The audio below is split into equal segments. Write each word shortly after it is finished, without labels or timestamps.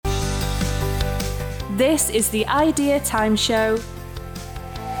This is the Idea Time Show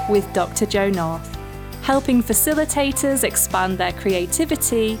with Dr. Joe North, helping facilitators expand their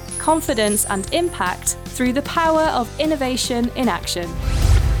creativity, confidence and impact through the power of innovation in action.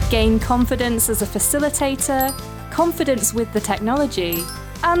 Gain confidence as a facilitator, confidence with the technology,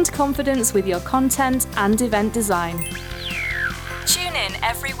 and confidence with your content and event design. Tune in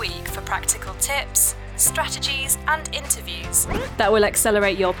every week for practical tips, strategies, and interviews that will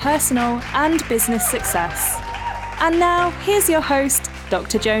accelerate your personal and business success. And now, here's your host,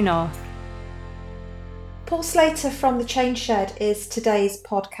 Dr. Joe North. Paul Slater from The Change Shed is today's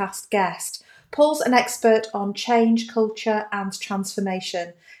podcast guest. Paul's an expert on change, culture, and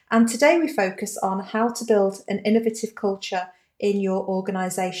transformation. And today we focus on how to build an innovative culture in your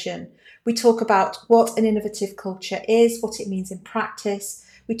organisation. We talk about what an innovative culture is, what it means in practice.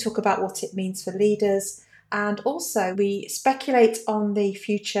 We talk about what it means for leaders. And also we speculate on the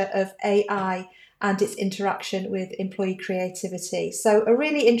future of AI and its interaction with employee creativity. So a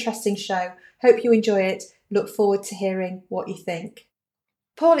really interesting show. Hope you enjoy it. Look forward to hearing what you think.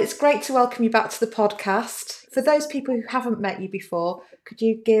 Paul, it's great to welcome you back to the podcast. For those people who haven't met you before, could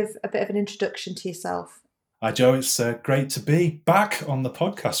you give a bit of an introduction to yourself? Hi Joe, it's great to be back on the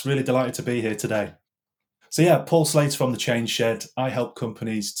podcast. Really delighted to be here today. So Paul Slater from The Change Shed. I help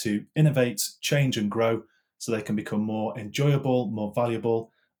companies to innovate, change and grow so they can become more enjoyable, more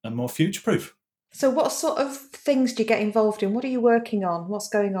valuable and more future-proof. So what sort of things do you get involved in? What are you working on? What's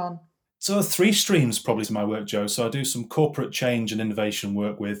going on? So 3 streams probably to my work, Joe. So I do some corporate change and innovation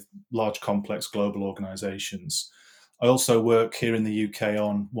work with large, complex global organisations. I also work here in the UK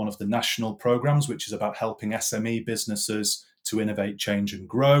on one of the national programmes, which is about helping SME businesses to innovate, change and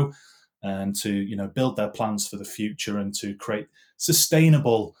grow and to build their plans for the future and to create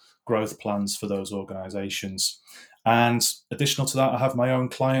sustainable growth plans for those organisations. And additional to that, I have my own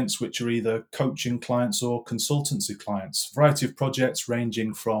clients, which are either coaching clients or consultancy clients. A variety of projects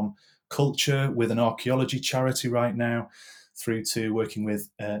ranging from culture with an archaeology charity right now, through to working with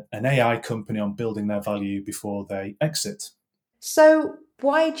an AI company on building their value before they exit. So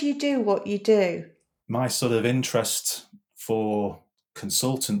why do you do what you do? My sort of interest for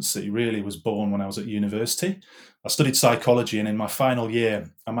consultancy really was born when I was at university. I studied psychology, and in my final year,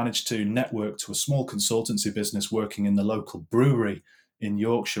 I managed to network to a small consultancy business working in the local brewery in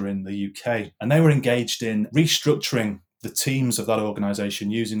Yorkshire in the UK. And they were engaged in restructuring the teams of that organisation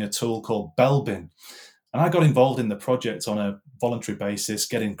using a tool called Belbin. And I got involved in the project on a voluntary basis,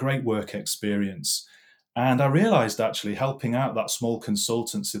 getting great work experience. And I realised actually helping out that small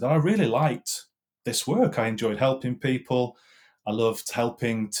consultancy that I really liked this work. I enjoyed helping people. I loved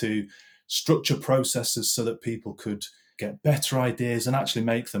helping to structure processes so that people could get better ideas and actually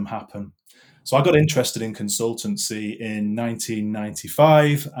make them happen. So I got interested in consultancy in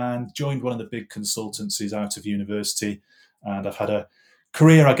 1995 and joined one of the big consultancies out of university. And I've had a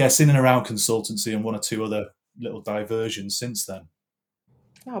career, I guess, in and around consultancy and 1 or 2 other little diversions since then.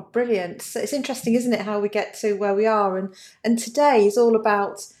 Oh, brilliant. So it's interesting, isn't it, how we get to where we are. And today is all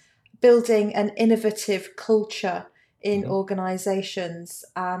about building an innovative culture in organisations.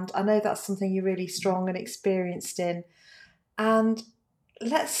 And I know that's something you're really strong and experienced in. And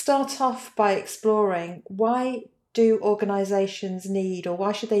let's start off by exploring, why do organisations need, or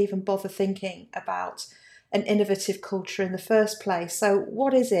why should they even bother thinking about an innovative culture in the first place? So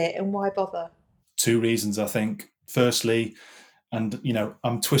what is it and why bother? 2 reasons, I think. Firstly, and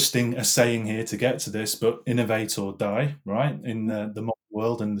I'm twisting a saying here to get to this, but innovate or die, right? In the modern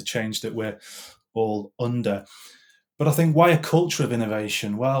world and the change that we're all under. But I think, why a culture of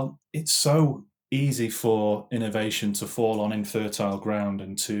innovation? Well, it's so easy for innovation to fall on infertile ground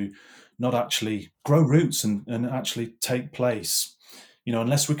and to not actually grow roots and actually take place.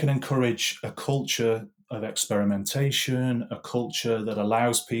 Unless we can encourage a culture of experimentation, a culture that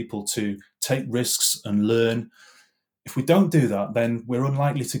allows people to take risks and learn. If we don't do that, then we're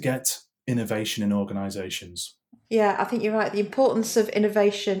unlikely to get innovation in organisations. Yeah, I think you're right. The importance of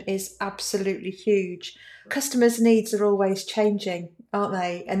innovation is absolutely huge. Customers' needs are always changing, aren't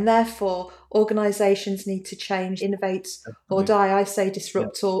they? And therefore, organisations need to change, innovate or die. I say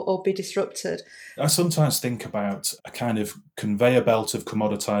disrupt or be disrupted. I sometimes think about a kind of conveyor belt of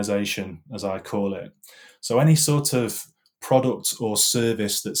commoditisation, as I call it. So any sort of product or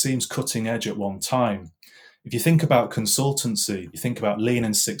service that seems cutting edge at one time. If you think about consultancy, you think about Lean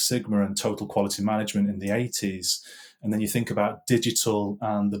and Six Sigma and total quality management in the 80s. And then you think about digital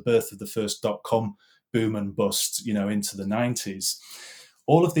and the birth of the first .com boom and bust, into the 90s.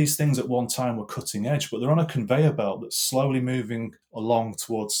 All of these things at one time were cutting edge, but they're on a conveyor belt that's slowly moving along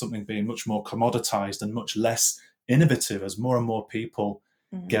towards something being much more commoditized and much less innovative as more and more people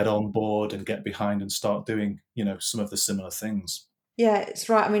get on board and get behind and start doing, some of the similar things. Yeah, it's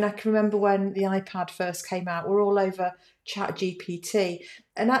right. I mean, I can remember when the iPad first came out, we're all over ChatGPT.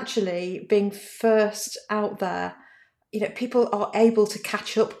 And actually, being first out there, people are able to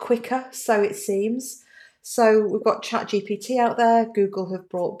catch up quicker, so it seems. So we've got ChatGPT out there. Google have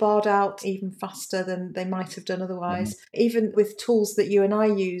brought Bard out even faster than they might have done otherwise. Even with tools that you and I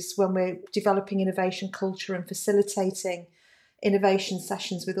use when we're developing innovation culture and facilitating innovation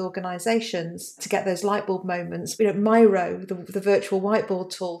sessions with organisations to get those light bulb moments. Miro, the virtual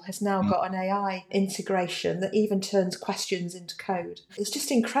whiteboard tool, has now got an AI integration that even turns questions into code. It's just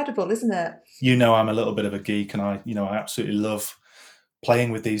incredible, isn't it? I'm a little bit of a geek, and I absolutely love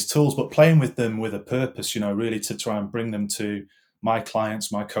playing with these tools, but playing with them with a purpose, really to try and bring them to my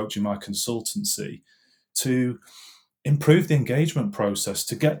clients, my coaching, my consultancy, to improve the engagement process,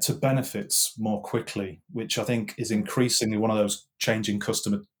 to get to benefits more quickly, which I think is increasingly one of those changing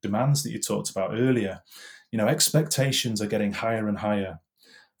customer demands that you talked about earlier. Expectations are getting higher and higher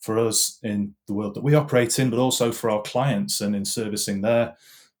for us in the world that we operate in, but also for our clients and in servicing their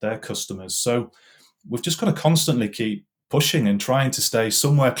customers. So we've just got to constantly keep pushing and trying to stay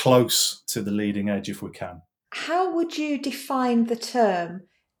somewhere close to the leading edge if we can. How would you define the term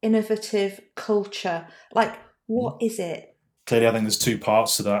innovative culture? Like, what is it? Clearly, I think there's two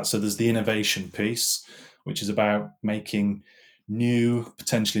parts to that. So there's the innovation piece, which is about making new,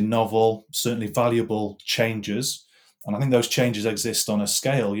 potentially novel, certainly valuable changes. And I think those changes exist on a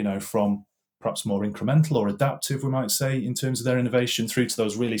scale, from perhaps more incremental or adaptive, we might say, in terms of their innovation, through to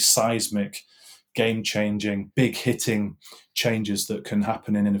those really seismic, game-changing, big-hitting changes that can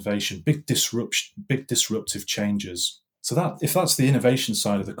happen in innovation, big disruptive changes. So if that's the innovation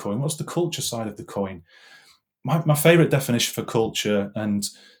side of the coin, what's the culture side of the coin? My favorite definition for culture, and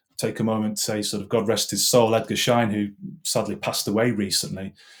take a moment to say, sort of, God rest his soul, Edgar Schein, who sadly passed away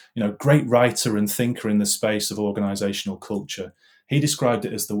recently, great writer and thinker in the space of organizational culture. He described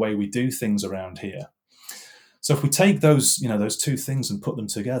it as the way we do things around here. So if we take those two things and put them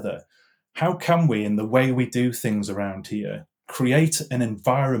together, how can we, in the way we do things around here, create an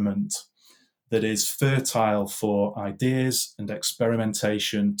environment that is fertile for ideas and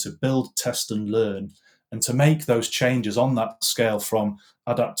experimentation, to build, test and learn, and to make those changes on that scale from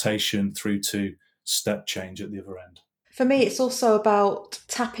adaptation through to step change at the other end? For me, it's also about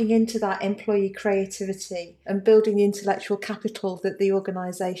tapping into that employee creativity and building the intellectual capital that the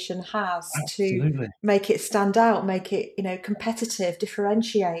organisation has. Absolutely. To make it stand out, make it, competitive,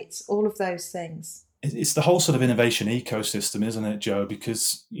 differentiate, all of those things. It's the whole sort of innovation ecosystem, isn't it, Joe?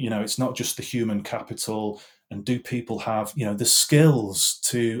 Because, it's not just the human capital, and do people have, the skills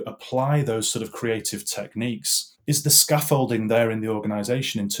to apply those sort of creative techniques? Is the scaffolding there in the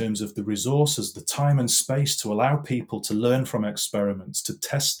organization in terms of the resources, the time and space to allow people to learn from experiments, to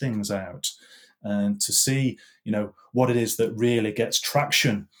test things out, and to see, what it is that really gets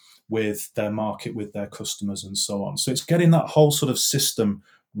traction with their market, with their customers and so on. So it's getting that whole sort of system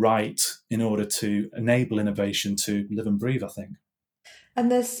right in order to enable innovation to live and breathe, I think. And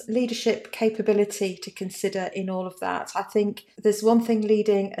there's leadership capability to consider in all of that. I think there's one thing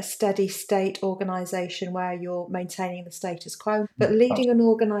leading a steady state organisation where you're maintaining the status quo, but leading an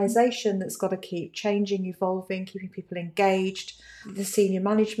organisation that's got to keep changing, evolving, keeping people engaged, the senior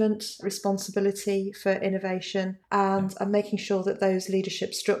management responsibility for innovation, and making sure that those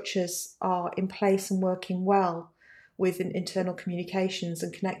leadership structures are in place and working well with internal communications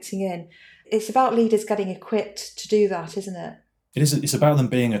and connecting in. It's about leaders getting equipped to do that, isn't it? It is. It's about them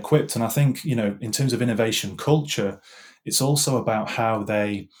being equipped. And I think, in terms of innovation culture, it's also about how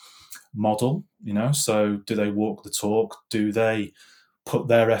they model, so do they walk the talk? Do they put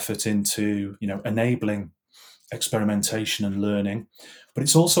their effort into, enabling experimentation and learning? But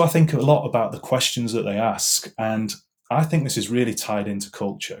it's also, I think, a lot about the questions that they ask. And I think this is really tied into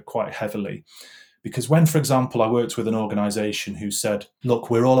culture quite heavily. Because when, for example, I worked with an organization who said, look,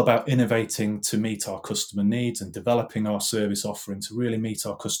 we're all about innovating to meet our customer needs and developing our service offering to really meet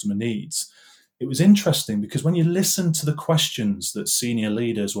our customer needs. It was interesting because when you listen to the questions that senior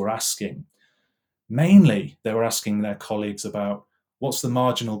leaders were asking, mainly they were asking their colleagues about what's the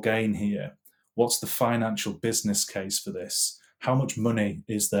marginal gain here? What's the financial business case for this? How much money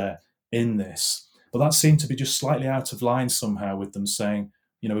is there in this? But that seemed to be just slightly out of line somehow with them saying,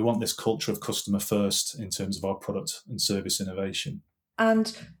 we want this culture of customer first in terms of our product and service innovation.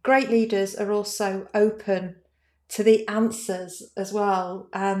 And great leaders are also open to the answers as well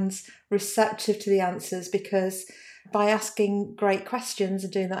and receptive to the answers, because by asking great questions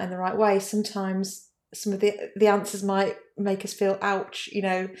and doing that in the right way, sometimes some of the answers might make us feel ouch,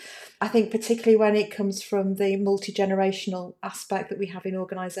 I think particularly when it comes from the multi-generational aspect that we have in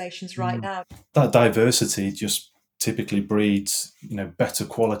organisations right now. That diversity just typically breeds, better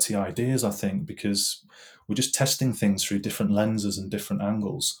quality ideas, I think, because we're just testing things through different lenses and different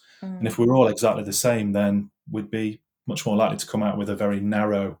angles. And if we're all exactly the same, then we'd be much more likely to come out with a very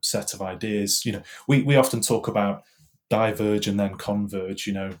narrow set of ideas. We often talk about diverge and then converge,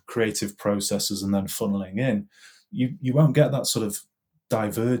 creative processes and then funneling in. You won't get that sort of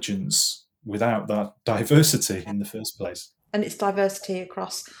divergence without that diversity in the first place. And it's diversity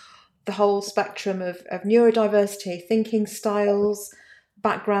across the whole spectrum of neurodiversity, thinking styles,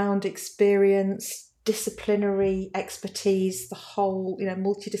 background, experience, disciplinary expertise, the whole,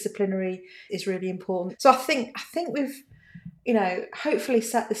 multidisciplinary is really important. So I think we've, hopefully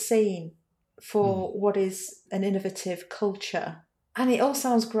set the scene for what is an innovative culture. And it all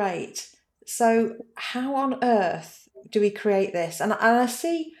sounds great. So how on earth do we create this? And I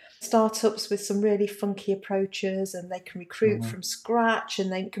see startups with some really funky approaches, and they can recruit from scratch,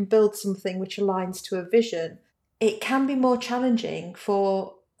 and they can build something which aligns to a vision. It can be more challenging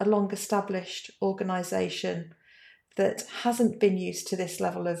for a long-established organisation that hasn't been used to this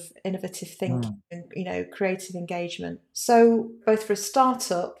level of innovative thinking and, creative engagement. So both for a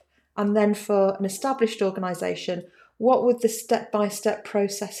startup and then for an established organisation, what would the step-by-step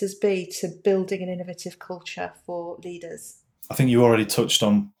processes be to building an innovative culture for leaders? I think you already touched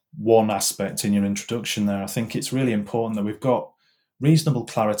on one aspect in your introduction there. I think it's really important that we've got reasonable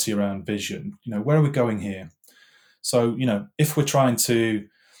clarity around vision. Where are we going here? So, if we're trying to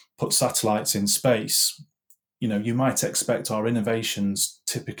put satellites in space, you might expect our innovations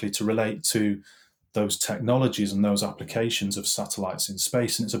typically to relate to those technologies and those applications of satellites in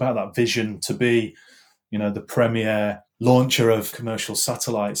space. And it's about that vision to be, the premier launcher of commercial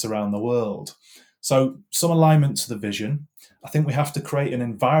satellites around the world. So some alignment to the vision. I think we have to create an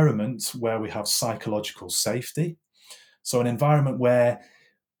environment where we have psychological safety. So an environment where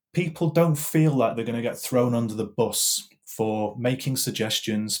people don't feel like they're going to get thrown under the bus for making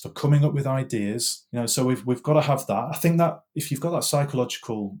suggestions, for coming up with ideas. So we've got to have that. I think that if you've got that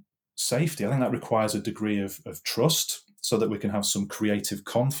psychological safety, I think that requires a degree of trust so that we can have some creative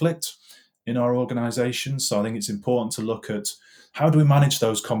conflict in our organization. So I think it's important to look at how do we manage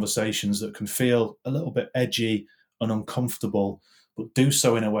those conversations that can feel a little bit edgy and uncomfortable, but do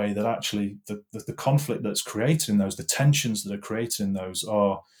so in a way that actually the conflict that's created in those, the tensions that are created in those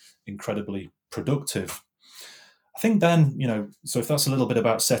are incredibly productive. I think then, so if that's a little bit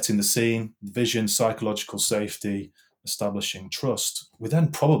about setting the scene, vision, psychological safety, establishing trust, we then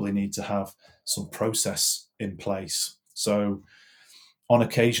probably need to have some process in place. So on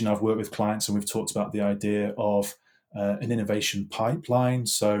occasion, I've worked with clients and we've talked about the idea of an innovation pipeline.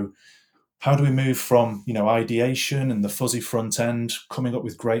 So how do we move from, ideation and the fuzzy front end, coming up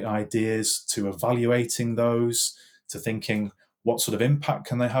with great ideas, to evaluating those, to thinking, what sort of impact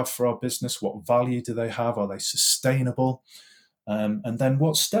can they have for our business? What value do they have? Are they sustainable? And then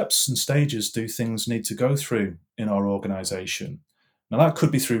what steps and stages do things need to go through in our organization? Now, that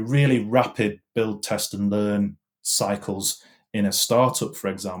could be through really rapid build, test, and learn cycles in a startup, for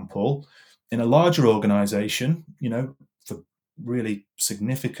example. In a larger organization, for really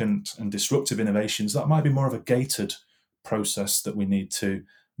significant and disruptive innovations, that might be more of a gated process that we need to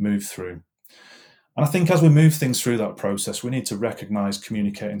move through. And I think as we move things through that process, we need to recognize,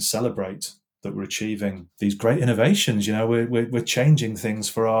 communicate, and celebrate that we're achieving these great innovations. We're changing things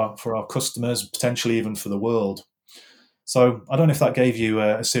for our customers, potentially even for the world. So I don't know if that gave you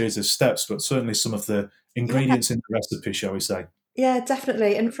a series of steps, but certainly some of the ingredients in the recipe, shall we say. Yeah,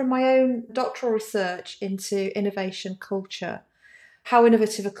 definitely. And from my own doctoral research into innovation culture, how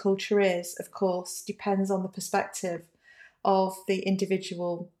innovative a culture is, of course, depends on the perspective of the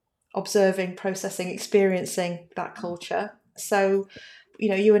individual observing, processing, experiencing that culture. So,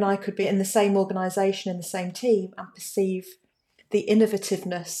 you and I could be in the same organisation, in the same team, and perceive the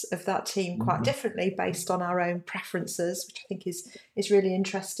innovativeness of that team quite differently based on our own preferences, which I think is really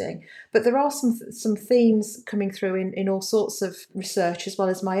interesting. But there are some themes coming through in all sorts of research, as well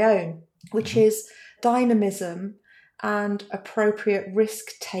as my own, which is dynamism and appropriate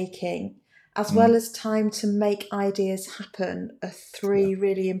risk-taking, as well as time to make ideas happen, are three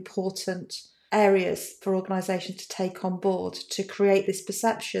really important areas for organisations to take on board to create this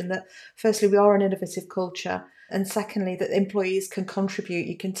perception that, firstly, we are an innovative culture, and secondly, that employees can contribute.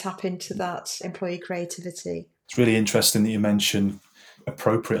 You can tap into that employee creativity. It's really interesting that you mentioned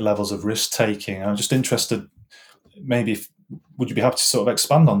appropriate levels of risk-taking. I'm just interested, would you be happy to sort of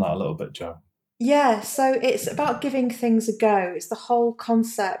expand on that a little bit, Jo? Yeah, so it's about giving things a go. It's the whole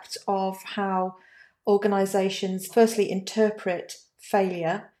concept of how organisations firstly interpret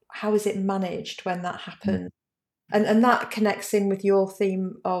failure. How is it managed when that happens? And that connects in with your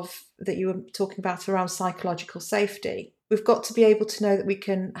theme of that you were talking about around psychological safety. We've got to be able to know that we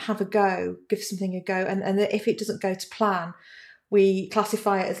can have a go, give something a go, and that if it doesn't go to plan, we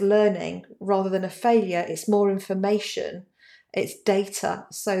classify it as learning rather than a failure. It's more information, it's data,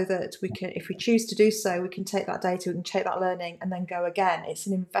 so that we can, if we choose to do so, we can take that data, we can take that learning and then go again. It's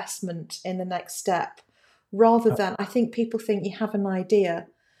an investment in the next step rather than, I think people think you have an idea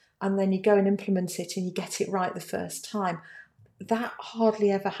and then you go and implement it and you get it right the first time. That hardly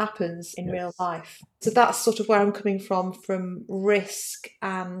ever happens in real life. So that's sort of where I'm coming from risk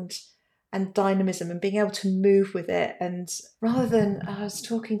and dynamism and being able to move with it. And rather than, I was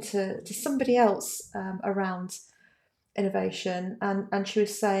talking to somebody else around innovation, and she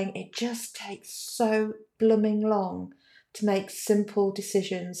was saying it just takes so blooming long to make simple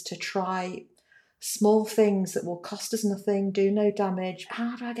decisions, to try small things that will cost us nothing, do no damage.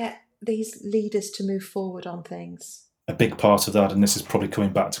 How do I get these leaders to move forward on things? A big part of that, and this is probably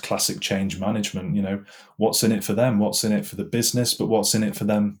coming back to classic change management, what's in it for them, what's in it for the business, but what's in it for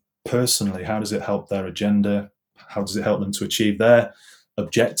them personally? How does it help their agenda? How does it help them to achieve their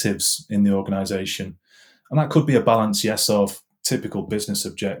objectives in the organization? And that could be a balance, yes, of typical business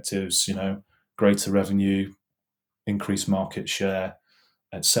objectives, greater revenue, increased market share,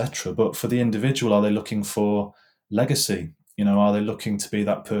 etc. But for the individual, are they looking for legacy? Are they looking to be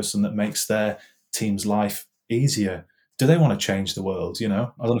that person that makes their team's life easier? Do they want to change the world? I don't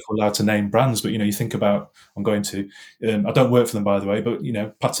know if we're allowed to name brands, but you think about, I'm going to, I don't work for them, by the way, but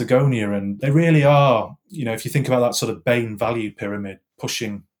Patagonia, and they really are, if you think about that sort of Bain value pyramid,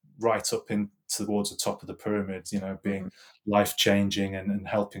 pushing right up in towards the top of the pyramid, being life-changing and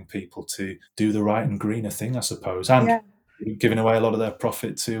helping people to do the right and greener thing, I suppose, and giving away a lot of their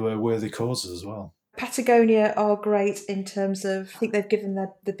profit to worthy causes as well. Patagonia are great in terms of, I think they've given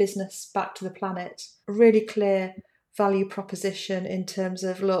the business back to the planet. A really clear value proposition in terms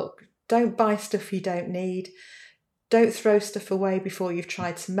of, look, don't buy stuff you don't need. Don't throw stuff away before you've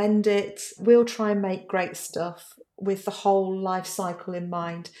tried to mend it. We'll try and make great stuff with the whole life cycle in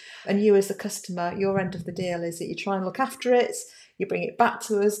mind. And you as the customer, your end of the deal is that you try and look after it, you bring it back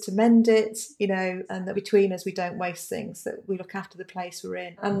to us to mend it, and that between us we don't waste things, that we look after the place we're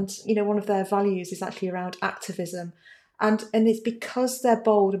in. And, one of their values is actually around activism. And it's because they're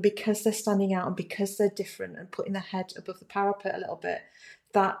bold and because they're standing out and because they're different and putting their head above the parapet a little bit,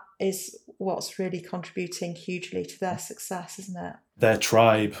 that is what's really contributing hugely to their success, isn't it? Their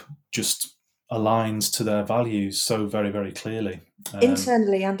tribe just aligns to their values so very, very clearly.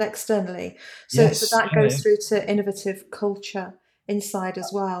 Internally and externally. So that goes through to innovative culture inside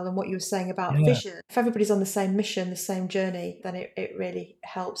as well, and what you were saying about vision. If everybody's on the same mission, the same journey, then it really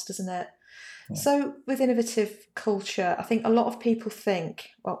helps, doesn't it? Yeah. So with innovative culture, I think a lot of people think,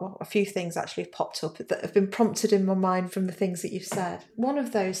 well, a few things actually have popped up that have been prompted in my mind from the things that you've said. One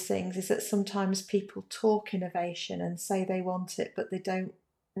of those things is that sometimes people talk innovation and say they want it, but they don't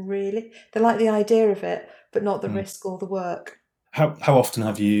really. They like the idea of it, but not the risk or the work. How often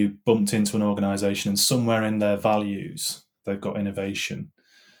have you bumped into an organisation and somewhere in their values they've got innovation,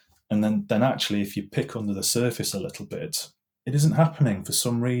 and then actually if you pick under the surface a little bit, it isn't happening for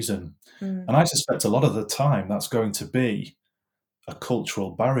some reason. And I suspect a lot of the time that's going to be a cultural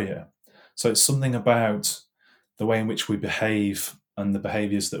barrier. So it's something about the way in which we behave and the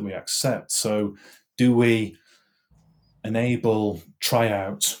behaviours that we accept. So do we enable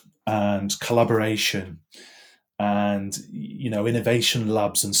tryout and collaboration and innovation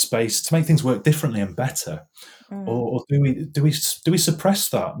labs and space to make things work differently and better? Or do we suppress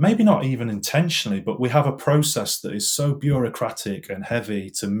that? Maybe not even intentionally, but we have a process that is so bureaucratic and heavy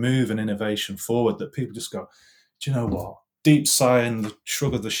to move an innovation forward that people just go, do you know what? Deep sigh and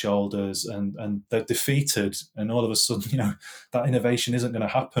shrug of the shoulders, and they're defeated. And all of a sudden, that innovation isn't going to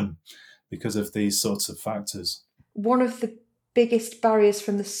happen because of these sorts of factors. One of the biggest barriers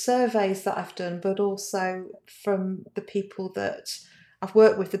from the surveys that I've done, but also from the people that I've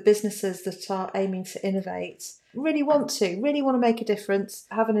worked with, the businesses that are aiming to innovate, really want to make a difference,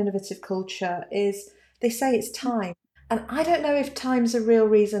 have an innovative culture, is they say it's time. And I don't know if time's a real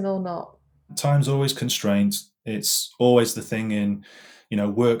reason or not. Time's always constrained. It's always the thing in,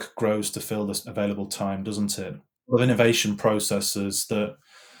 work grows to fill this available time, doesn't it? Of innovation processes that,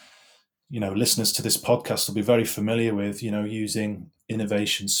 listeners to this podcast will be very familiar with, using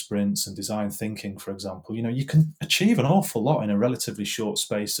innovation sprints and design thinking, for example. You can achieve an awful lot in a relatively short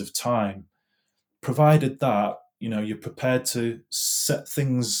space of time, provided that, you're prepared to set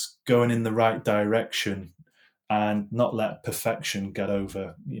things going in the right direction and not let perfection get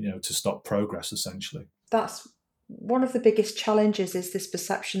over, to stop progress, essentially. That's one of the biggest challenges, is this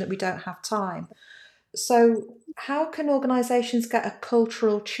perception that we don't have time. So how can organisations get a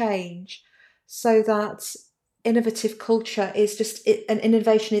cultural change so that innovative culture is just an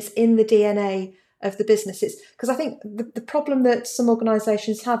innovation is in the DNA of the business? It's because I think the problem that some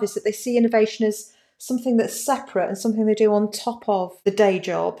organisations have is that they see innovation as something that's separate and something they do on top of the day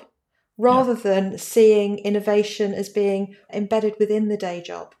job, rather than seeing innovation as being embedded within the day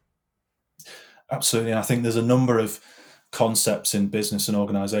job. Absolutely. And I think there's a number of concepts in business and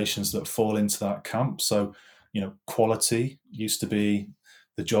organizations that fall into that camp. So, quality used to be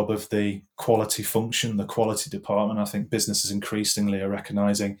the job of the quality function, the quality department. I think businesses increasingly are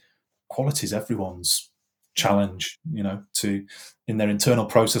recognizing quality is everyone's challenge, to in their internal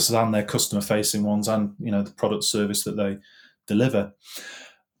processes and their customer facing ones, and, the product service that they deliver.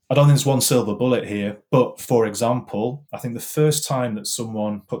 I don't think there's one silver bullet here, but for example, I think the first time that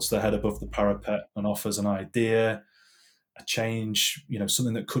someone puts their head above the parapet and offers an idea, a change,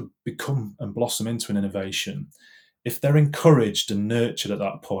 something that could become and blossom into an innovation, if they're encouraged and nurtured at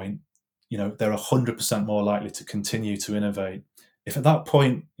that point, they're 100% more likely to continue to innovate. If at that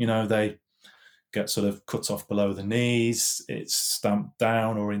point, they get sort of cut off below the knees, it's stamped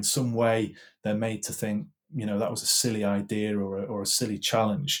down, or in some way they're made to think, that was a silly idea or a silly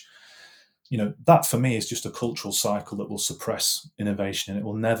challenge. That for me is just a cultural cycle that will suppress innovation, and it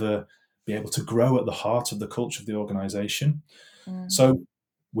will never be able to grow at the heart of the culture of the organization. So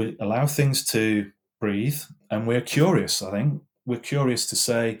we allow things to breathe, and we're curious. I think we're curious to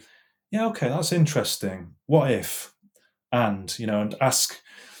say, yeah, okay, that's interesting. What if? And ask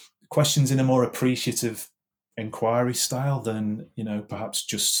questions in a more appreciative inquiry style than perhaps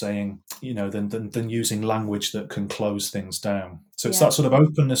just saying than using language that can close things down. So it's that sort of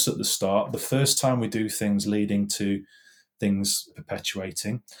openness at the start, the first time we do things leading to things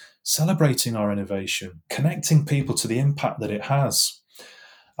perpetuating, celebrating our innovation, connecting people to the impact that it has.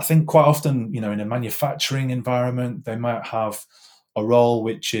 I think quite often, in a manufacturing environment, they might have a role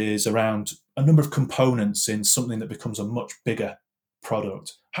which is around a number of components in something that becomes a much bigger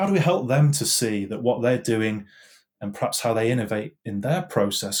product. How do we help them to see that what they're doing and perhaps how they innovate in their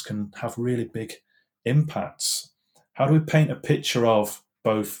process can have really big impacts? How do we paint a picture of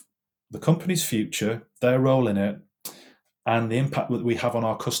both the company's future, their role in it, and the impact that we have on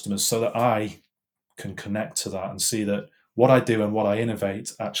our customers, so that I can connect to that and see that what I do and what I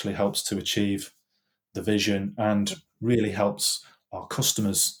innovate actually helps to achieve the vision and really helps our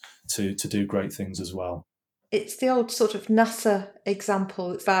customers to do great things as well. It's the old sort of NASA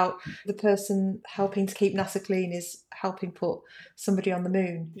example. It's about the person helping to keep NASA clean is helping put somebody on the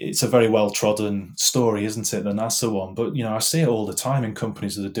moon. It's a very well-trodden story, isn't it, the NASA one? But, I see it all the time in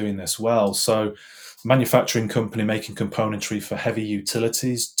companies that are doing this well. So manufacturing company making componentry for heavy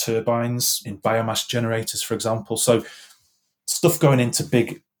utilities, turbines in biomass generators, for example. So stuff going into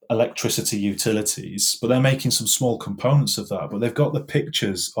big electricity utilities, but they're making some small components of that. But they've got the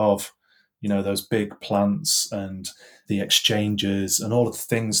pictures of those big plants and the exchanges and all of the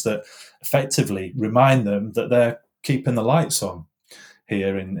things that effectively remind them that they're keeping the lights on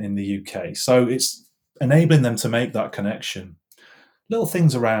here in the UK. So it's enabling them to make that connection. Little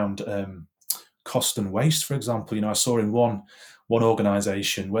things around cost and waste, for example. I saw in one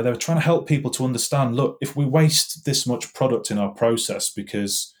organisation where they were trying to help people to understand, look, if we waste this much product in our process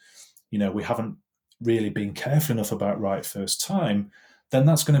because, we haven't really been careful enough about right first time, then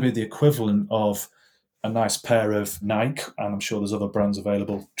that's going to be the equivalent of a nice pair of Nike, and I'm sure there's other brands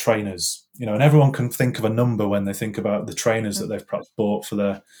available, trainers. And everyone can think of a number when they think about the trainers that they've perhaps bought for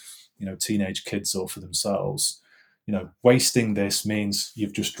their, teenage kids or for themselves. Wasting this means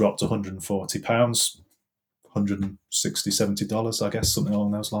you've just dropped £140, $160, $70, I guess, something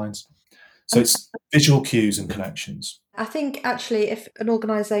along those lines. So it's visual cues and connections. I think actually if an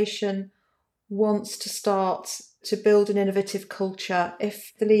organisation wants to start to build an innovative culture,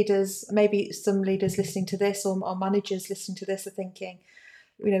 if the leaders, maybe some leaders listening to this or managers listening to this are thinking,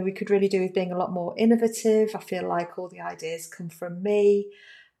 we could really do with being a lot more innovative. I feel like all the ideas come from me.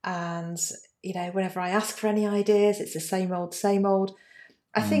 And, whenever I ask for any ideas, it's the same old, same old.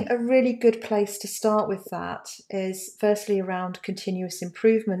 I think a really good place to start with that is firstly around continuous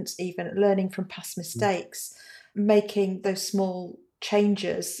improvement, even learning from past mistakes, making those small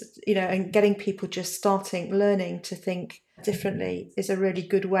changes, and getting people just learning to think differently is a really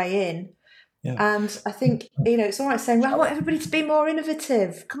good way in. Yeah. And I think, it's all right saying, well, I want everybody to be more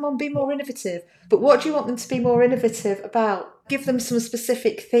innovative. Come on, be more innovative. But what do you want them to be more innovative about? Give them some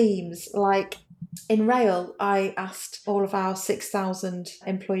specific themes. Like in rail, I asked all of our 6,000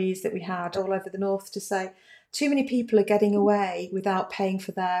 employees that we had all over the north to say, too many people are getting away without paying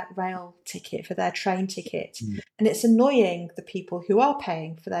for their rail ticket, for their train ticket. And it's annoying the people who are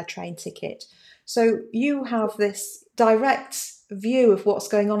paying for their train ticket. So you have this direct view of what's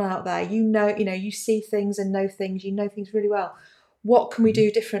going on out there. You see things and know things, you know things really well. What can we do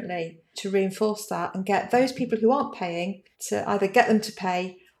differently to reinforce that and get those people who aren't paying to either get them to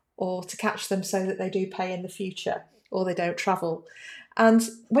pay or to catch them so that they do pay in the future or they don't travel? And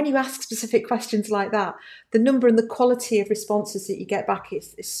when you ask specific questions like that, the number and the quality of responses that you get back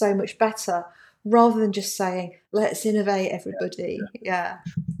is so much better, rather than just saying, let's innovate, everybody. Yeah.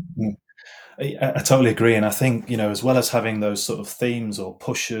 I totally agree. And I think, as well as having those sort of themes or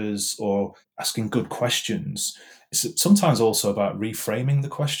pushers or asking good questions, it's sometimes also about reframing the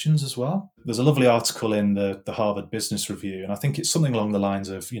questions as well. There's a lovely article in the Harvard Business Review, and I think it's something along the lines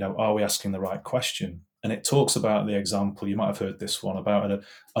of, are we asking the right question? And it talks about the example, you might have heard this one, about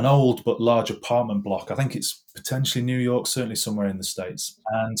an old but large apartment block. I think it's potentially New York, certainly somewhere in the States.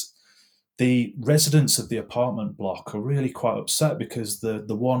 And the residents of the apartment block are really quite upset because the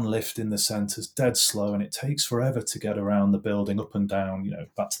one lift in the centre is dead slow and it takes forever to get around the building, up and down,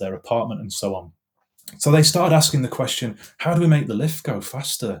 back to their apartment and so on. So they started asking the question, how do we make the lift go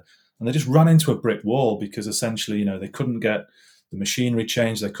faster? And they just ran into a brick wall because essentially, they couldn't get the machinery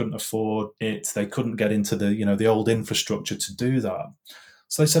changed, they couldn't afford it, they couldn't get into the old infrastructure to do that.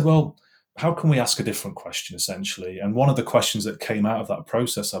 So they said, well, how can we ask a different question, essentially? And one of the questions that came out of that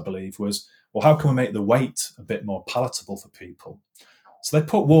process, I believe, was, well, how can we make the wait a bit more palatable for people? So they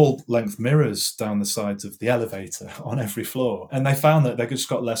put wall-length mirrors down the sides of the elevator on every floor. And they found that they just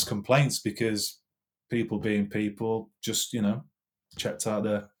got less complaints because people being people just, checked out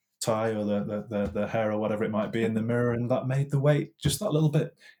their tie or their hair or whatever it might be in the mirror, and that made the wait just that little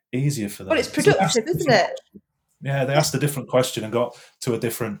bit easier for them. But it's productive, isn't it? Yeah, they asked a different question and got to a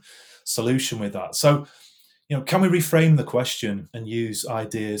different solution with that. So, can we reframe the question and use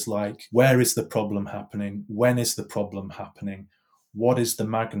ideas like, where is the problem happening? When is the problem happening? What is the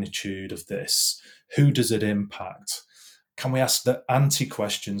magnitude of this? Who does it impact? Can we ask the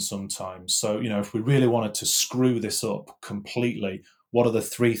anti-question sometimes? So, if we really wanted to screw this up completely, what are the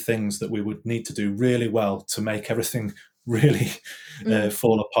 3 things that we would need to do really well to make everything really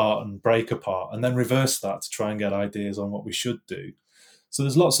fall apart and break apart? And then reverse that to try and get ideas on what we should do. So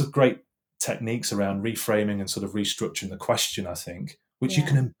there's lots of great techniques around reframing and sort of restructuring the question, I think, which you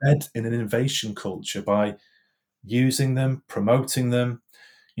can embed in an innovation culture by using them, promoting them,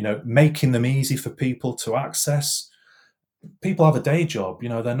 making them easy for people to access. People have a day job,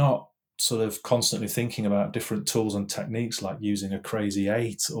 they're not sort of constantly thinking about different tools and techniques like using a crazy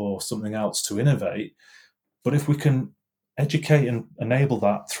 8 or something else to innovate. But if we can educate and enable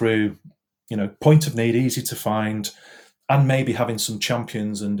that through, point of need, easy to find, and maybe having some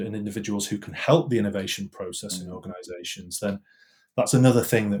champions and individuals who can help the innovation process in organizations, then that's another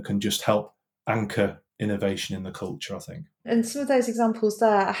thing that can just help anchor innovation in the culture, I think. And some of those examples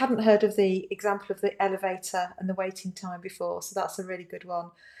there, I hadn't heard of the example of the elevator and the waiting time before, so that's a really good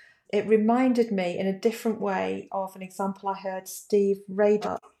one. It reminded me in a different way of an example I heard Steve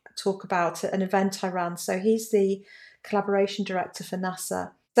Radar talk about at an event I ran. So he's the collaboration director for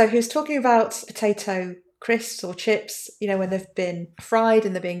NASA. So he was talking about potato crisps or chips, when they've been fried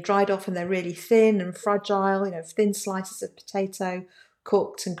and they're being dried off and they're really thin and fragile, thin slices of potato,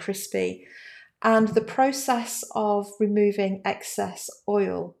 cooked and crispy. And the process of removing excess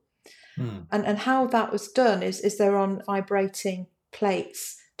oil. And how that was done is they're on vibrating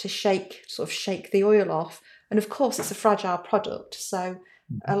plates to shake the oil off. And of course, it's a fragile product. So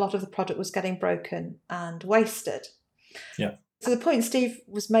a lot of the product was getting broken and wasted. Yeah. So the point Steve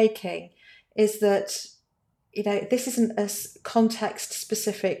was making is that, this isn't a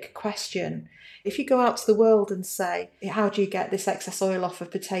context-specific question. If you go out to the world and say, how do you get this excess oil off a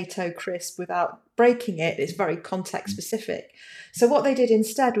potato crisp without breaking it? It's very context-specific. So what they did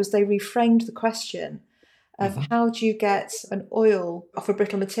instead was they reframed the question of how do you get an oil off a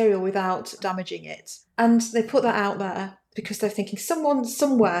brittle material without damaging it? And they put that out there because they're thinking someone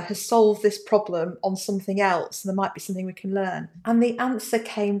somewhere has solved this problem on something else and there might be something we can learn. And the answer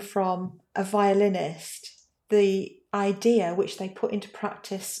came from a violinist. The idea, which they put into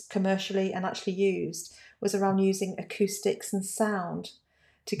practice commercially and actually used, was around using acoustics and sound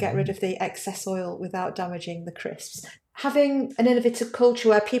to get rid of the excess oil without damaging the crisps. Having an innovative culture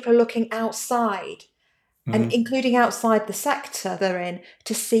where people are looking outside and including outside the sector they're in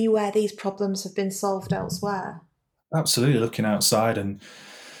to see where these problems have been solved elsewhere. Absolutely, looking outside and,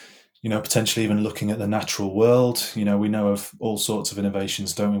 potentially even looking at the natural world. We know of all sorts of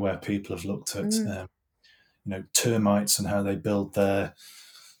innovations, don't we, where people have looked at termites and how they build their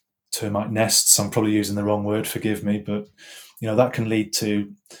termite nests. I'm probably using the wrong word, forgive me, but that can lead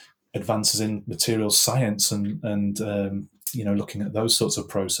to advances in materials science and looking at those sorts of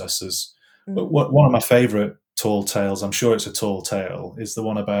processes. But one of my favourite tall tales, I'm sure it's a tall tale, is the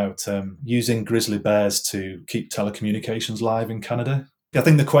one about using grizzly bears to keep telecommunications live in Canada. I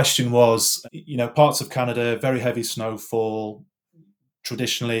think the question was, parts of Canada, very heavy snowfall,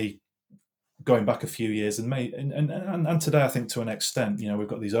 traditionally going back a few years, and today I think to an extent, we've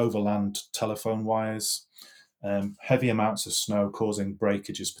got these overland telephone wires, heavy amounts of snow causing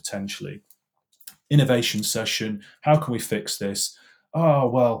breakages potentially. Innovation session, how can we fix this? Oh,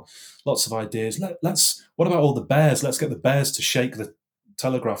 well, lots of ideas. What about all the bears? Let's get the bears to shake the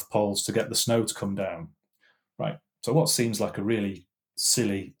telegraph poles to get the snow to come down. Right. So what seems like a really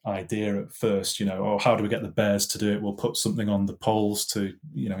silly idea at first, how do we get the bears to do it? We'll put something on the poles to,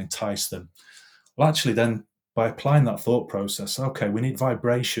 entice them. Well, actually then, by applying that thought process, okay, we need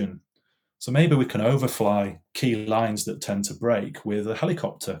vibration. So maybe we can overfly key lines that tend to break with a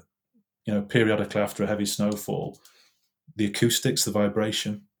helicopter, periodically after a heavy snowfall. The acoustics, the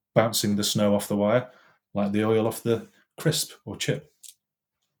vibration, bouncing the snow off the wire, like the oil off the crisp or chip.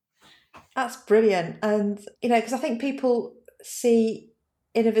 That's brilliant. And, because I think people see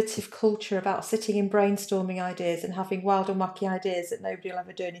innovative culture about sitting and brainstorming ideas and having wild and wacky ideas that nobody will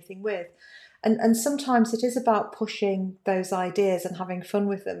ever do anything with. And sometimes it is about pushing those ideas and having fun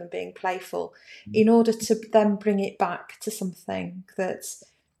with them and being playful in order to then bring it back to something that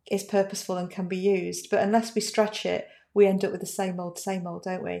is purposeful and can be used. But unless we stretch it, we end up with the same old,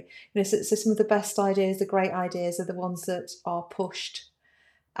 don't we? So some of the best ideas, the great ideas, are the ones that are pushed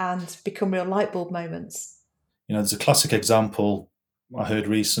and become real light bulb moments. There's a classic example I heard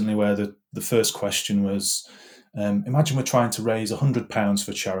recently where the first question was, imagine we're trying to raise £100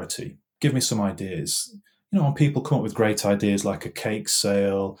 for charity. Give me some ideas. When people come up with great ideas like a cake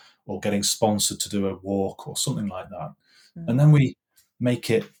sale or getting sponsored to do a walk or something like that. And then we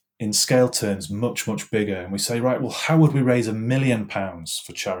make it in scale terms much, much bigger. And we say, right, well, how would we raise £1 million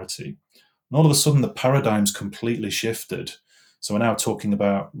for charity? And all of a sudden the paradigm's completely shifted. So we're now talking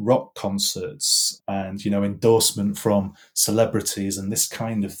about rock concerts and, endorsement from celebrities and this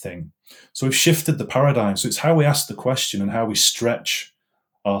kind of thing. So we've shifted the paradigm. So it's how we ask the question and how we stretch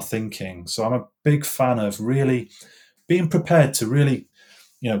our thinking. So I'm a big fan of really being prepared to really,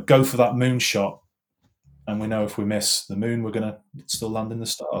 go for that moonshot. And we know if we miss the moon, we're going to still land in the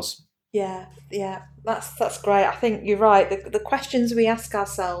stars. Yeah, that's great. I think you're right. The questions we ask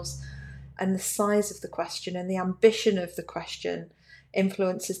ourselves and the size of the question and the ambition of the question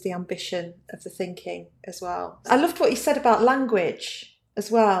influences the ambition of the thinking as well. I loved what you said about language as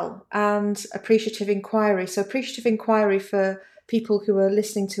well and appreciative inquiry. So appreciative inquiry for people who are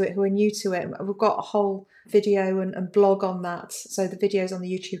listening to it, who are new to it. We've got a whole video and blog on that. So the videos on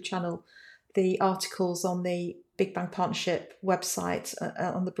the YouTube channel, the articles on the Big Bang Partnership website,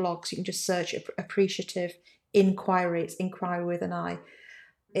 on the blog. So you can just search appreciative inquiry. It's inquiry with an I.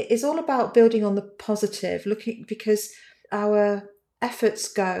 It's all about building on the positive, because our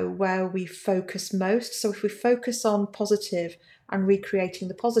efforts go where we focus most. So if we focus on positive and recreating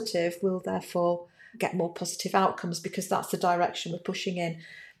the positive, we'll therefore get more positive outcomes because that's the direction we're pushing in.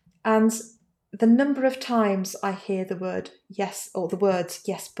 And the number of times I hear the word yes, or the words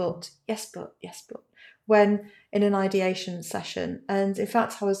yes, but, when in an ideation session. And in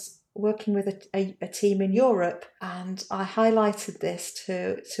fact, I was working with a team in Europe, and I highlighted this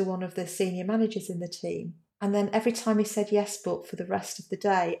to one of the senior managers in the team. And then every time he said yes, but for the rest of the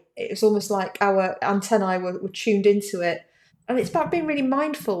day, it was almost like our antennae were tuned into it. And it's about being really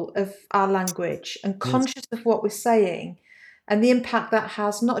mindful of our language and conscious of what we're saying and the impact that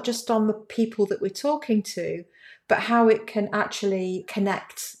has not just on the people that we're talking to, but how it can actually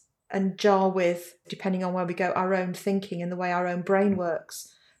connect and jar with, depending on where we go, our own thinking and the way our own brain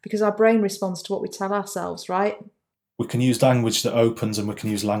works. Because our brain responds to what we tell ourselves, right? We can use language that opens and we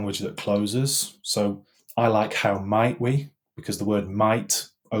can use language that closes. So I like how might we, because the word might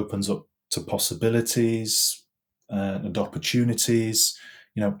opens up to possibilities and opportunities.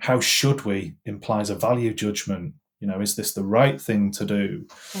 How should we implies a value judgment. Is this the right thing to do?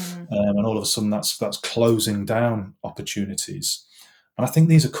 And all of a sudden that's closing down opportunities. And I think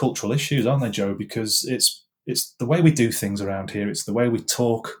these are cultural issues, aren't they, Joe? Because it's the way we do things around here. It's the way we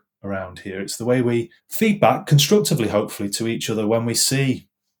talk around here. It's the way we feedback constructively, hopefully, to each other when we see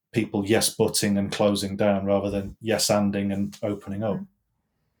people yes-butting and closing down rather than yes-anding and opening up.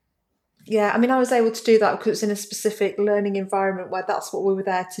 Yeah, I was able to do that because it's in a specific learning environment where that's what we were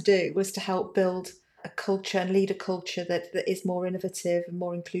there to do, was to help build a culture and lead a culture that is more innovative and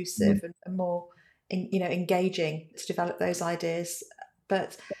more inclusive and more engaging to develop those ideas.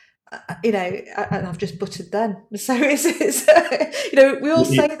 But and I've just buttered then. So it's we all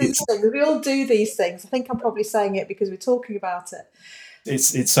say these things, we all do these things. I think I'm probably saying it because we're talking about it.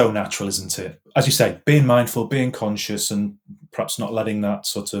 It's so natural, isn't it? As you say, being mindful, being conscious, and perhaps not letting that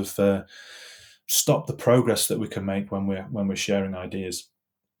sort of stop the progress that we can make when we're sharing ideas.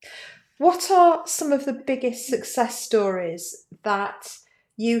 What are some of the biggest success stories that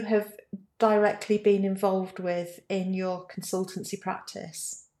you have directly been involved with in your consultancy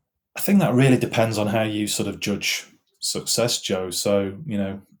practice? I think that really depends on how you sort of judge success, Joe. So,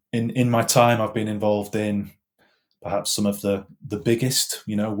 in my time, I've been involved in perhaps some of the biggest,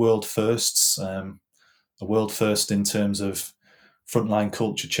 world firsts. A world first in terms of frontline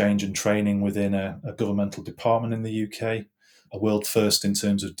culture change and training within a governmental department in the UK. A world first in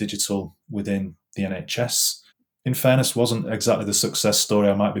terms of digital within the NHS. In fairness, wasn't exactly the success story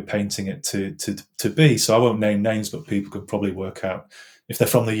I might be painting it to be. So I won't name names, but people could probably work out if they're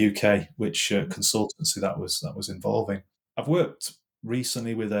from the UK which consultancy that was involving. I've worked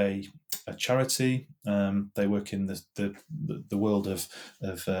recently with a charity. They work in the world of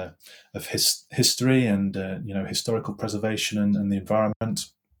history and historical preservation and the environment.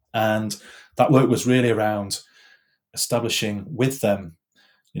 And that work was really around establishing with them,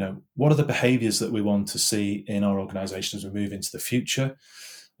 what are the behaviours that we want to see in our organisation as we move into the future.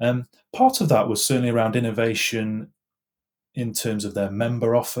 Part of that was certainly around innovation in terms of their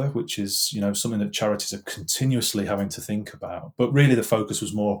member offer, which is something that charities are continuously having to think about. But really, the focus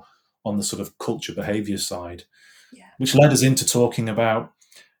was more on the sort of culture behaviour side, which led us into talking about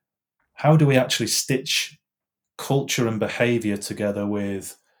how do we actually stitch culture and behaviour together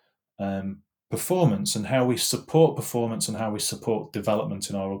with performance, and how we support performance and how we support development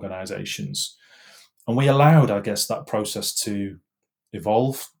in our organisations. And we allowed, I guess, that process to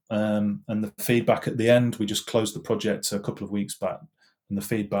evolve. And the feedback at the end, we just closed the project a couple of weeks back, and the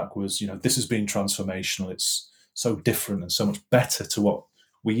feedback was, this has been transformational. It's so different and so much better to what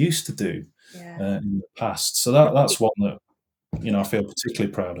we used to do in the past. So that's one that I feel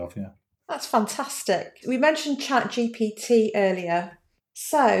particularly proud of. Yeah, that's fantastic. We mentioned ChatGPT earlier.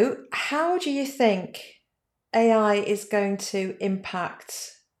 So, how do you think AI is going to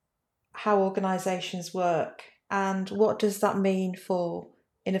impact how organisations work, and what does that mean for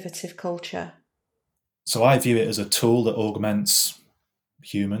innovative culture? So I view it as a tool that augments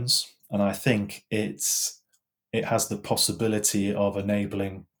humans, and I think it has the possibility of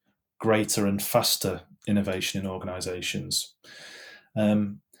enabling greater and faster innovation in organisations.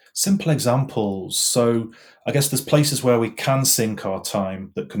 Simple examples. So I guess there's places where we can sink our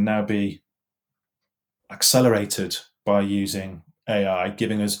time that can now be accelerated by using AI,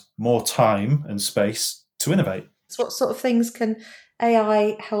 giving us more time and space to innovate. So what sort of things can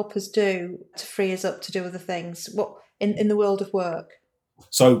AI help us do to free us up to do other things? What in the world of work?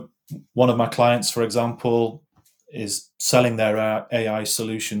 So one of my clients, for example, is selling their AI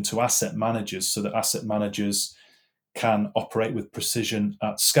solution to asset managers so that asset managers can operate with precision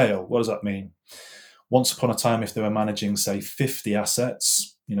at scale. What does that mean? Once upon a time, if they were managing, say, 50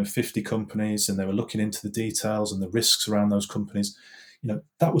 assets, 50 companies, and they were looking into the details and the risks around those companies,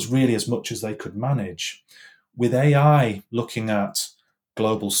 that was really as much as they could manage. With AI looking at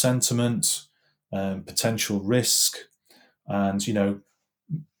global sentiment, potential risk, and,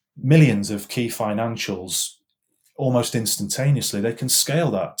 millions of key financials almost instantaneously, they can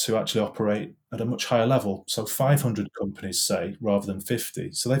scale that to actually operate at a much higher level. So 500 companies, say, rather than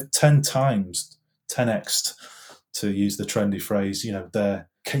 50. So they've 10x, to use the trendy phrase, their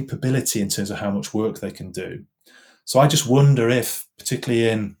capability in terms of how much work they can do. So I just wonder if, particularly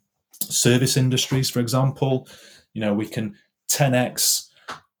in service industries, for example, we can 10x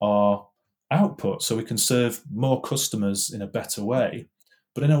our output so we can serve more customers in a better way,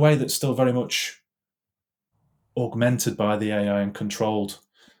 but in a way that's still very much augmented by the AI and controlled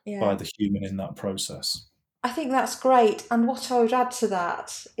by the human in that process. I think that's great. And what I would add to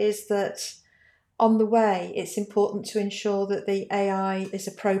that is that on the way, it's important to ensure that the AI is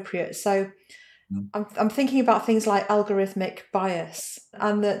appropriate. So I'm thinking about things like algorithmic bias,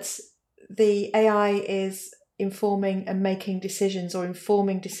 and that the AI is informing and making decisions or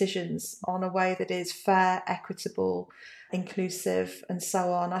informing decisions on a way that is fair, equitable, inclusive, and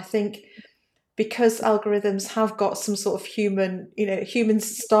so on. I think because algorithms have got some sort of human,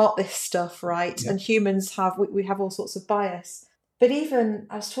 humans start this stuff, right? Yeah. And humans we have all sorts of bias. But even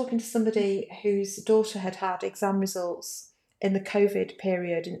I was talking to somebody whose daughter had exam results in the COVID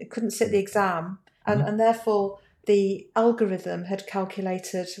period and couldn't sit the exam, and therefore the algorithm had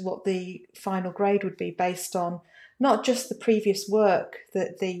calculated what the final grade would be based on not just the previous work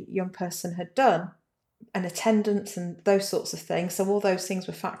that the young person had done, and attendance and those sorts of things. So all those things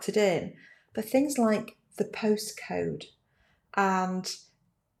were factored in. But things like the postcode and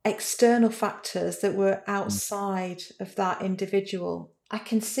external factors that were outside of that individual, I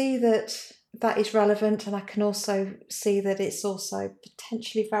can see that that is relevant, and I can also see that it's also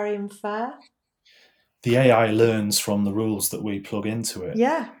potentially very unfair. The AI learns from the rules that we plug into it.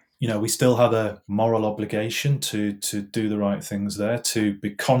 Yeah. We still have a moral obligation to do the right things there, to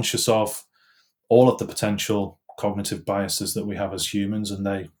be conscious of all of the potential cognitive biases that we have as humans, and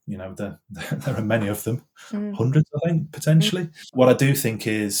there are many of them, hundreds, I think, potentially. What I do think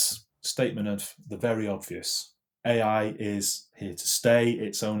is a statement of the very obvious. AI is here to stay.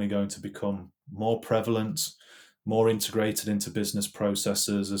 It's only going to become more prevalent, more integrated into business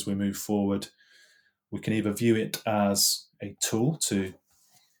processes as we move forward. We can either view it as a tool to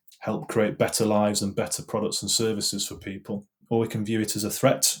help create better lives and better products and services for people, or we can view it as a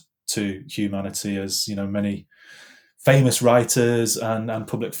threat to humanity, as many famous writers and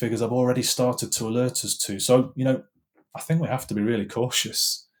public figures have already started to alert us to. So, I think we have to be really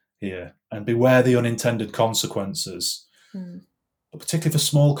cautious here and beware the unintended consequences. But particularly for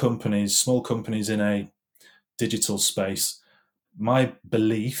small companies in a digital space, my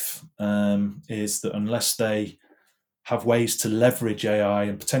belief is that unless they have ways to leverage AI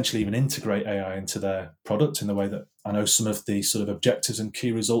and potentially even integrate AI into their product in the way that I know some of the sort of objectives and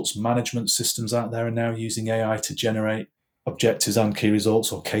key results management systems out there are now using AI to generate objectives and key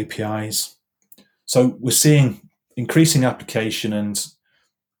results, or KPIs. So we're seeing increasing application, and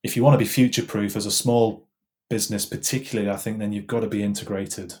if you want to be future-proof as a small business particularly, I think then you've got to be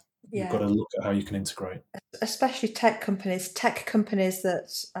integrated. You've got to look at how you can integrate. Especially tech companies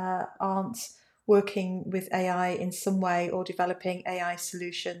that aren't working with AI in some way or developing AI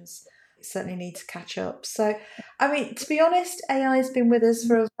solutions certainly need to catch up. So, I mean, to be honest, AI has been with us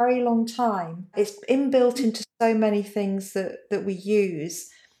for a very long time. It's inbuilt into so many things that we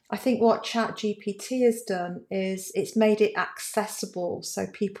use. I think what ChatGPT has done is it's made it accessible so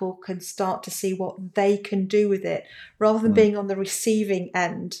people can start to see what they can do with it, rather than being on the receiving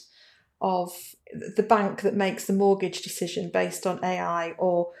end of the bank that makes the mortgage decision based on AI,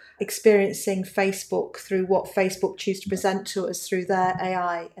 or experiencing Facebook through what Facebook choose to present to us through their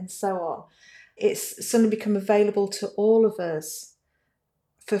AI, and so on. It's suddenly become available to all of us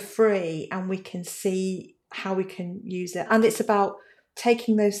for free, and we can see how we can use it. And it's about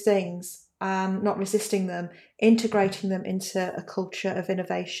taking those things and not resisting them, integrating them into a culture of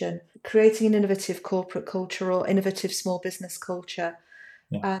innovation, creating an innovative corporate culture or innovative small business culture.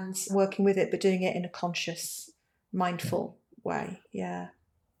 And working with it, but doing it in a conscious, mindful way. Yeah.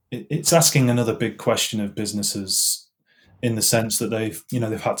 It's asking another big question of businesses, in the sense that they've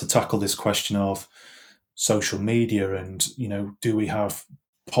had to tackle this question of social media, and do we have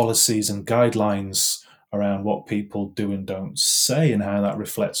policies and guidelines around what people do and don't say, and how that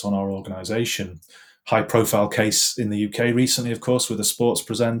reflects on our organisation. High profile case in the UK recently, of course, with a sports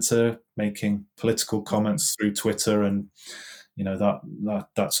presenter making political comments through Twitter, and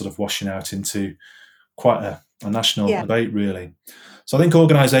that sort of washing out into quite a national debate, really. So I think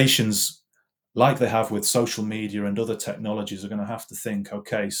organisations, like they have with social media and other technologies, are going to have to think,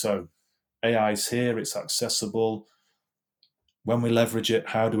 okay, so AI is here, it's accessible. When we leverage it,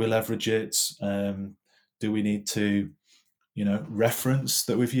 how do we leverage it? Do we need to, reference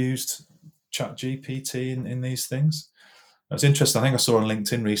that we've used ChatGPT in these things? That's interesting. I think I saw on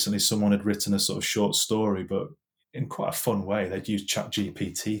LinkedIn recently someone had written a sort of short story, but in quite a fun way. They'd used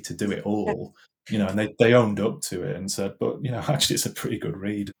ChatGPT to do it all, and they owned up to it and said, but, actually it's a pretty good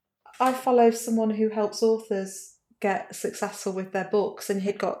read. I follow someone who helps authors get successful with their books, and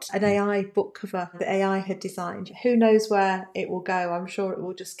he'd got an AI book cover that AI had designed. Who knows where it will go? I'm sure it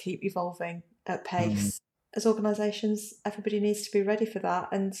will just keep evolving at pace. As organisations, everybody needs to be ready for that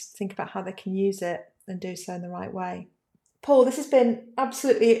and think about how they can use it and do so in the right way. Paul, this has been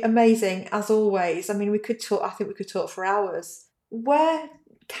absolutely amazing, as always. I mean, I think we could talk for hours. Where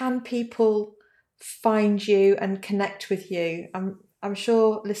can people find you and connect with you? I'm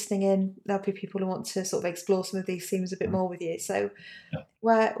sure listening in, there'll be people who want to sort of explore some of these themes a bit more with you. So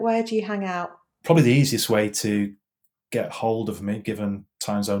where do you hang out? Probably the easiest way to get hold of me, given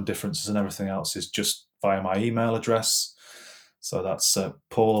time zone differences and everything else, is just via my email address. So that's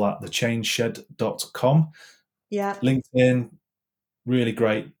paul@thechangeshed.com. Yeah. LinkedIn, really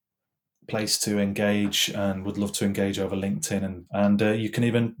great place to engage, and would love to engage over LinkedIn. And you can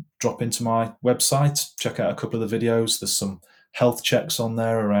even drop into my website, check out a couple of the videos. There's some health checks on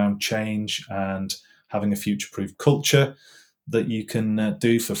there around change and having a future-proof culture that you can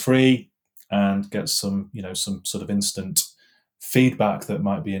do for free and get some sort of instant feedback that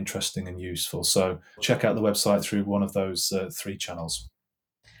might be interesting and useful. So check out the website through one of those 3 channels.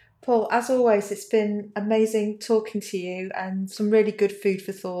 Paul, as always, it's been amazing talking to you and some really good food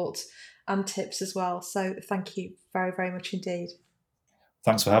for thought and tips as well. So thank you very, very much indeed.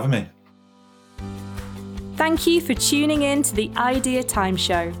 Thanks for having me. Thank you for tuning in to the Idea Time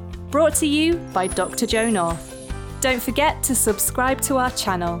Show, brought to you by Dr. Joe North. Don't forget to subscribe to our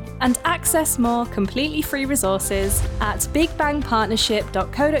channel and access more completely free resources at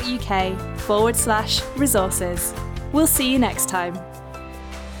bigbangpartnership.co.uk/resources. We'll see you next time.